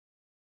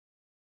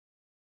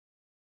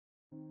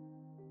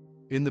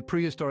In the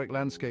prehistoric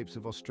landscapes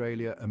of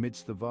Australia,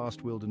 amidst the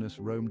vast wilderness,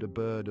 roamed a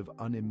bird of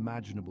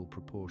unimaginable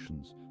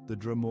proportions, the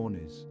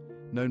Dromornis.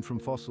 Known from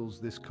fossils,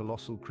 this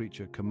colossal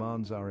creature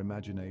commands our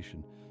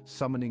imagination,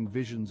 summoning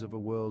visions of a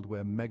world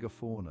where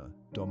megafauna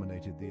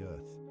dominated the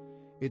Earth.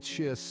 Its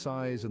sheer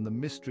size and the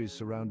mysteries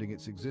surrounding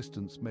its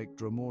existence make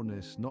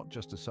Dromornis not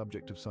just a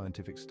subject of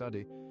scientific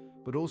study,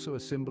 but also a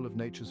symbol of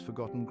nature's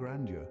forgotten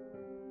grandeur.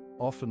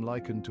 Often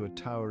likened to a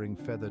towering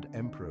feathered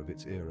emperor of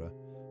its era,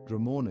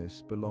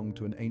 Dromornis belonged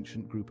to an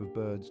ancient group of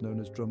birds known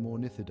as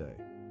Dromornithidae.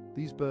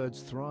 These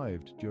birds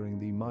thrived during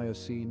the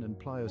Miocene and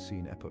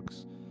Pliocene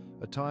epochs,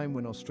 a time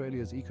when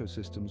Australia's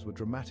ecosystems were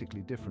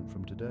dramatically different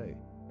from today.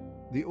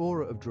 The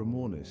aura of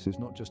Dromornis is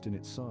not just in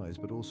its size,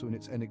 but also in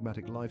its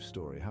enigmatic life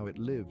story, how it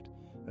lived,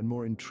 and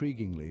more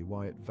intriguingly,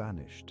 why it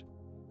vanished.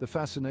 The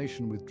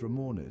fascination with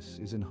Dromornis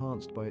is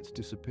enhanced by its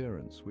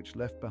disappearance, which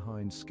left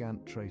behind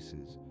scant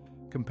traces,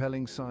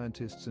 compelling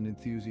scientists and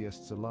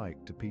enthusiasts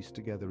alike to piece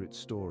together its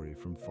story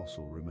from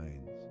fossil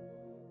remains.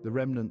 The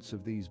remnants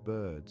of these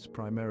birds,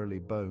 primarily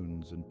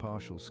bones and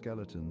partial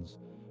skeletons,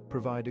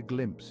 provide a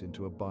glimpse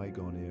into a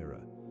bygone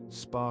era,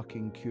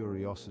 sparking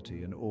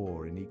curiosity and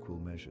awe in equal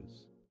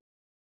measures.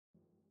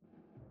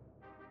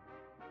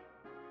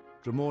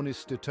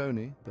 Dromornis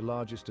stitoni, the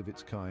largest of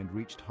its kind,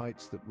 reached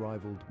heights that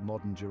rivaled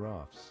modern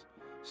giraffes,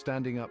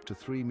 standing up to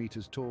 3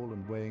 meters tall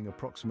and weighing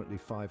approximately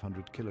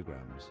 500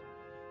 kilograms.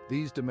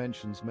 These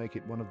dimensions make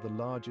it one of the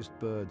largest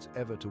birds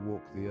ever to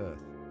walk the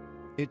Earth.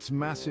 Its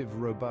massive,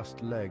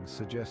 robust legs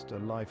suggest a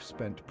life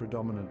spent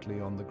predominantly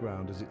on the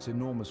ground, as its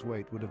enormous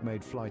weight would have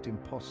made flight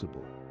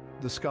impossible.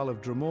 The skull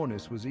of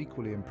Dromornis was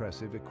equally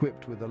impressive,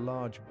 equipped with a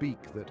large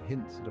beak that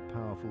hints at a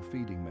powerful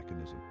feeding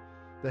mechanism.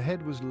 The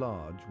head was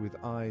large,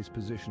 with eyes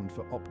positioned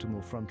for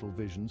optimal frontal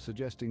vision,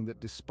 suggesting that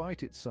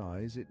despite its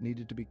size, it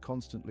needed to be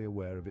constantly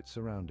aware of its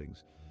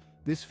surroundings.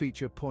 This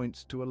feature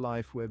points to a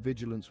life where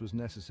vigilance was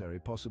necessary,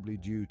 possibly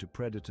due to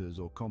predators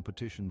or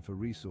competition for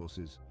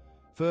resources.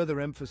 Further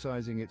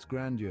emphasizing its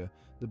grandeur,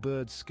 the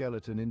bird's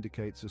skeleton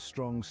indicates a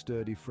strong,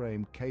 sturdy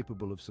frame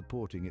capable of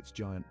supporting its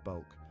giant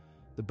bulk.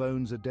 The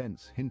bones are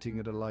dense, hinting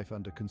at a life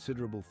under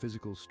considerable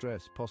physical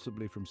stress,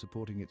 possibly from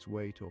supporting its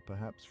weight or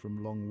perhaps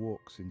from long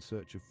walks in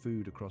search of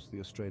food across the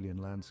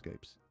Australian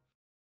landscapes.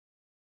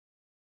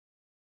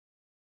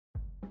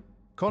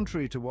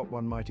 Contrary to what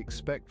one might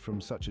expect from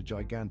such a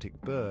gigantic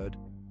bird,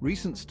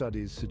 recent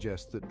studies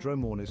suggest that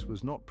Dromornis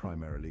was not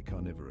primarily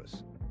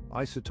carnivorous.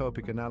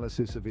 Isotopic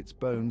analysis of its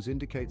bones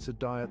indicates a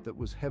diet that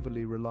was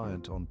heavily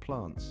reliant on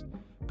plants,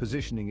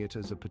 positioning it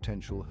as a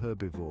potential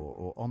herbivore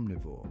or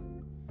omnivore.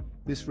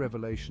 This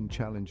revelation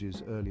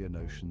challenges earlier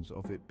notions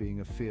of it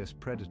being a fierce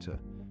predator,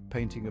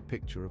 painting a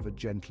picture of a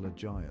gentler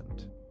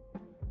giant.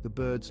 The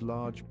bird's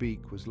large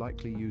beak was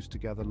likely used to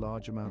gather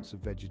large amounts of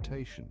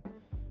vegetation,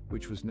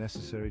 which was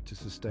necessary to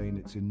sustain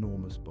its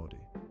enormous body.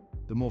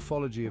 The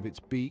morphology of its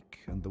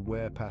beak and the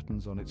wear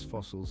patterns on its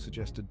fossils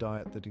suggest a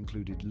diet that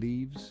included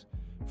leaves,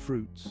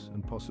 fruits,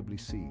 and possibly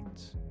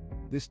seeds.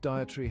 This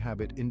dietary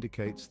habit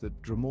indicates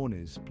that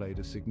Dromornis played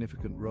a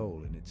significant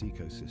role in its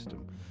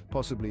ecosystem,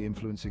 possibly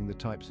influencing the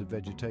types of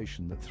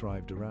vegetation that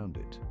thrived around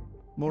it.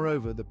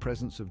 Moreover, the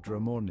presence of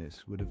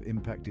Dromornis would have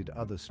impacted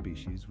other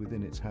species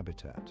within its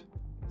habitat.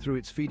 Through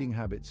its feeding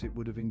habits, it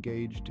would have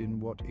engaged in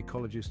what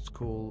ecologists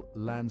call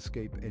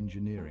landscape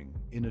engineering,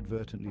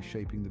 inadvertently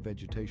shaping the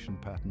vegetation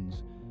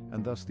patterns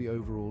and thus the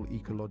overall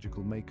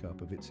ecological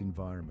makeup of its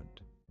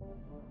environment.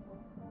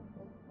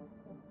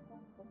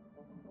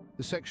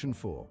 Section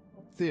 4.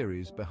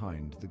 Theories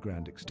behind the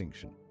Grand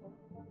Extinction.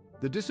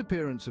 The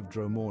disappearance of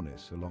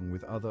Dromornis, along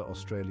with other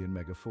Australian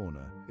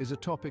megafauna, is a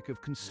topic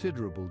of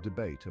considerable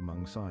debate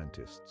among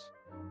scientists.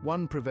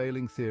 One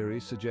prevailing theory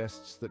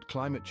suggests that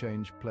climate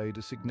change played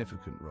a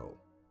significant role.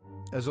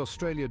 As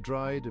Australia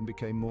dried and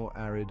became more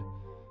arid,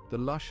 the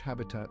lush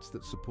habitats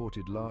that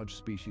supported large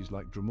species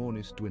like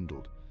Dromornis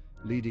dwindled,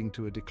 leading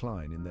to a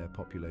decline in their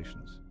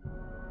populations.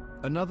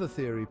 Another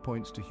theory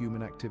points to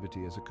human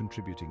activity as a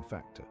contributing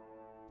factor.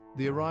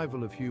 The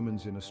arrival of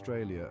humans in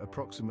Australia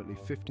approximately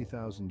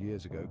 50,000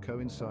 years ago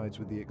coincides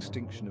with the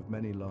extinction of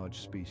many large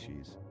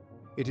species.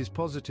 It is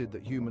posited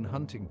that human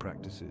hunting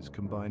practices,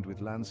 combined with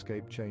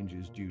landscape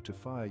changes due to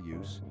fire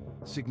use,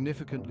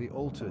 significantly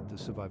altered the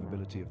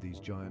survivability of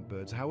these giant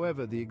birds.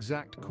 However, the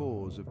exact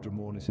cause of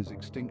Dromornis's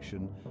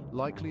extinction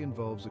likely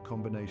involves a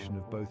combination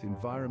of both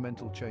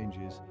environmental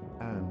changes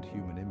and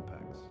human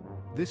impacts.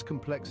 This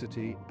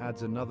complexity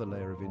adds another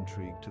layer of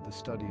intrigue to the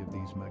study of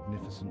these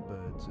magnificent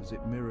birds, as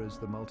it mirrors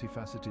the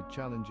multifaceted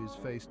challenges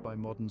faced by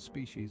modern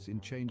species in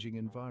changing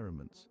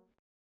environments.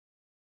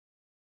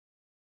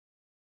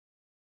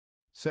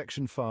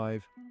 Section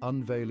 5.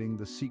 Unveiling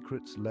the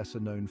secret's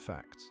lesser-known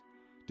facts.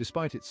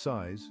 Despite its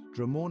size,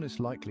 Dromornis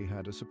likely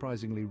had a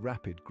surprisingly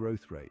rapid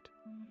growth rate.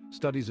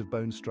 Studies of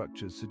bone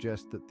structures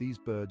suggest that these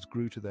birds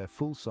grew to their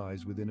full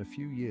size within a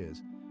few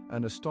years,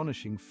 an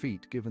astonishing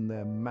feat given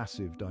their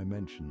massive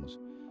dimensions.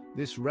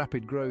 This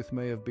rapid growth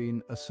may have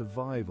been a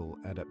survival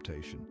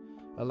adaptation,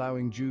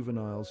 allowing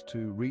juveniles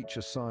to reach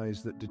a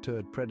size that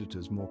deterred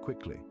predators more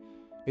quickly.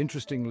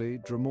 Interestingly,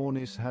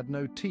 Dromornis had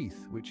no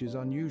teeth, which is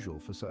unusual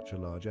for such a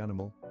large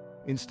animal.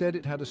 Instead,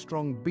 it had a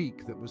strong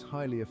beak that was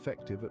highly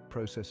effective at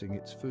processing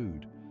its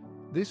food.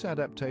 This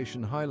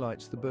adaptation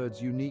highlights the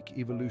bird's unique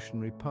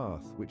evolutionary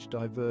path, which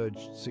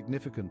diverged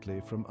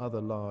significantly from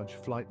other large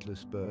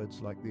flightless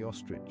birds like the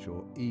ostrich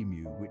or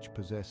emu, which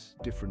possess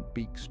different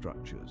beak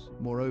structures.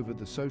 Moreover,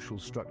 the social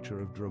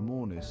structure of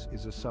Dromornis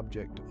is a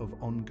subject of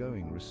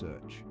ongoing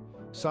research.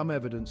 Some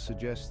evidence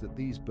suggests that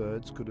these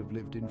birds could have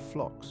lived in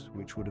flocks,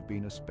 which would have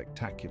been a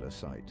spectacular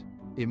sight.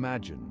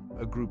 Imagine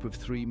a group of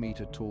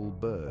 3-meter-tall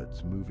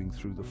birds moving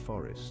through the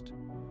forest.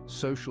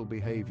 Social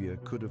behavior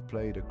could have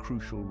played a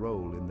crucial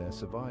role in their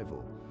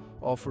survival,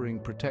 offering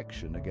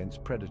protection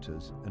against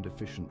predators and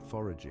efficient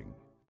foraging.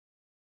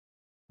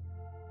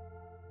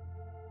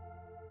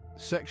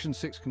 Section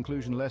 6: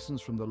 Conclusion: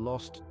 Lessons from the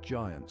Lost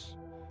Giants.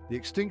 The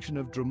extinction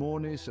of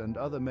Dromornis and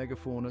other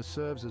megafauna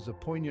serves as a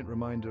poignant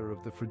reminder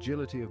of the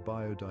fragility of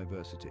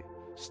biodiversity.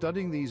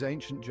 Studying these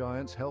ancient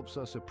giants helps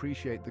us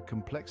appreciate the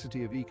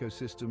complexity of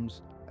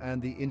ecosystems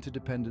and the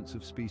interdependence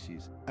of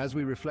species. As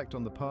we reflect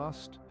on the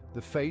past,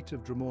 the fate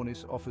of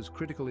Dromornis offers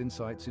critical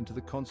insights into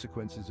the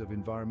consequences of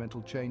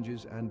environmental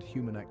changes and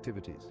human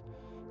activities.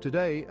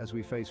 Today, as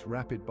we face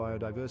rapid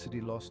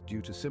biodiversity loss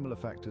due to similar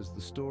factors, the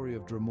story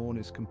of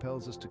Dromornis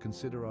compels us to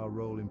consider our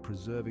role in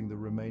preserving the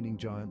remaining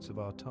giants of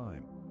our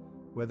time.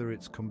 Whether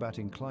it's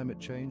combating climate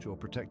change or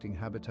protecting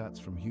habitats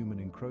from human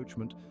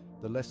encroachment,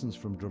 the lessons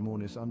from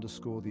Dromornis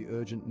underscore the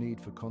urgent need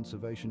for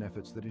conservation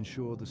efforts that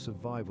ensure the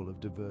survival of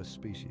diverse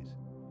species.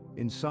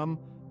 In sum,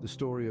 the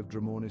story of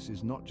Dromornis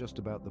is not just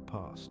about the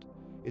past.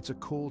 It's a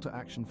call to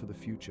action for the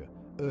future,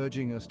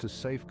 urging us to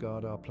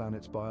safeguard our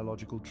planet's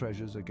biological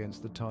treasures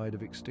against the tide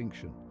of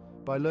extinction.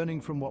 By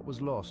learning from what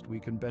was lost, we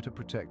can better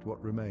protect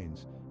what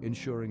remains,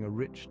 ensuring a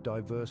rich,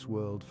 diverse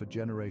world for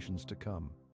generations to come.